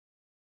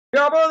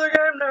Gabba the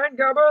game night,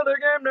 Gabba the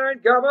game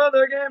night, Gabba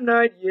the game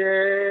night,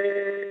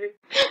 yay!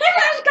 Hey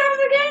guys, Gabba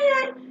the game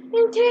night,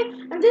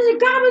 and this is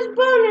Gabba's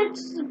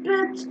bonus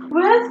bits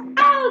with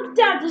Alex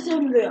Davis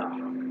in there.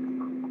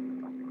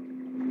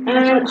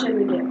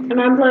 And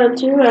I'm player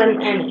 2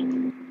 and Annie.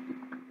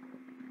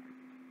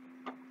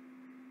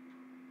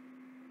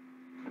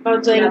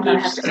 About saying I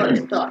have to play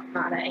start,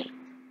 not A.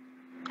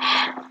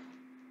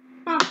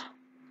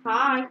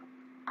 Hi.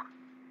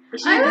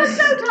 I look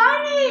so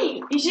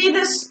tiny! You see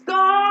the scar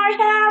I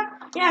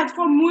have? Yeah, it's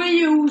from where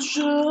you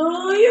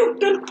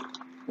can.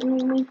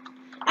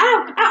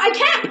 Ow! I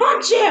can't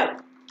punch you!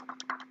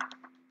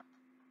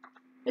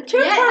 You're too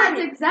Yeah,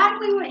 tiny. that's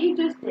exactly what you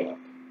just did.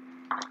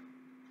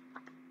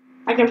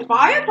 I can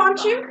fire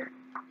punch you.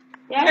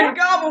 Yeah, And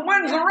Gabba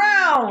wins a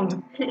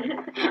round!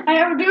 I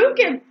have a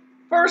Dukin.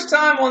 First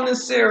time on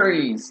this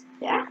series.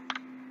 Yeah.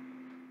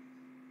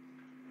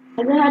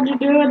 I just had to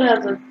do it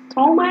as a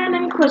tall man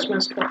in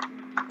Christmas shirts.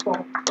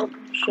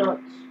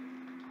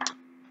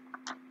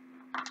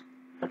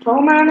 A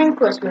tall man in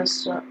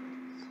Christmas shirts.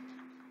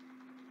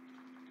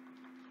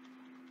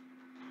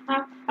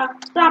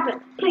 Stop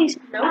it, please.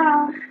 Nope.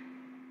 Oh.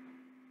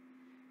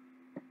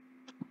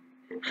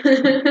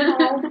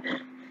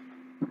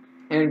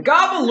 And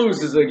Gabba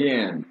loses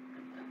again.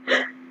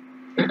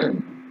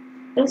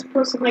 This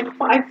person like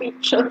 5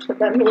 feet short, so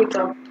that means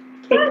I'll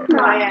kick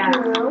my ass.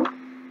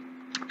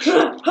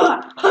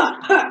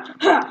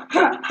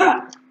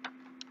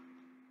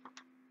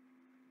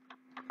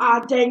 Ah,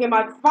 dang it,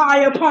 my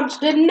fire punch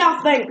did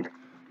nothing!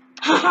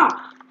 Ha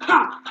ha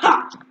ha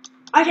ha!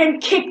 I can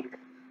kick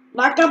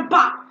like a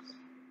boss!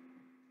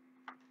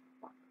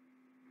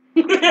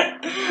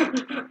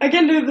 I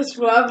can do this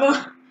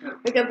forever,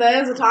 because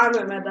there is a time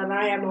limit and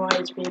I have more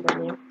HP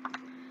than you.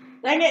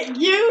 Dang it,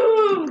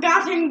 you've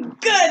gotten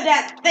good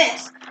at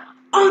this!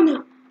 Oh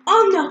no!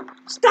 Oh no!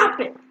 Stop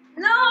it!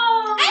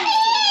 No!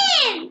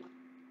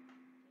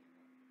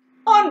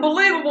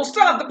 Unbelievable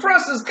stuff! The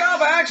presses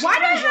Gabba actually Why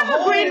do I wins the have a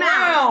whole green mouse?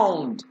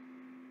 round!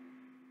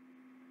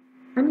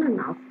 I'm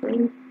not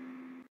green.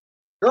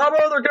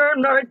 Gabba the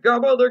game night,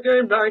 Gabba the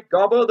game night,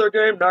 Gabba the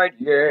game night,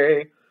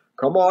 yay!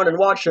 Come on and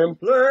watch him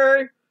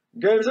play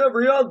games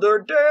every other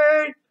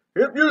day.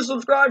 If you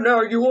subscribe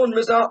now, you won't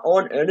miss out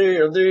on any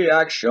of the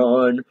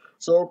action.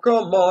 So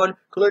come on,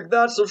 click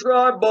that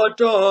subscribe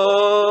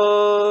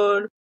button.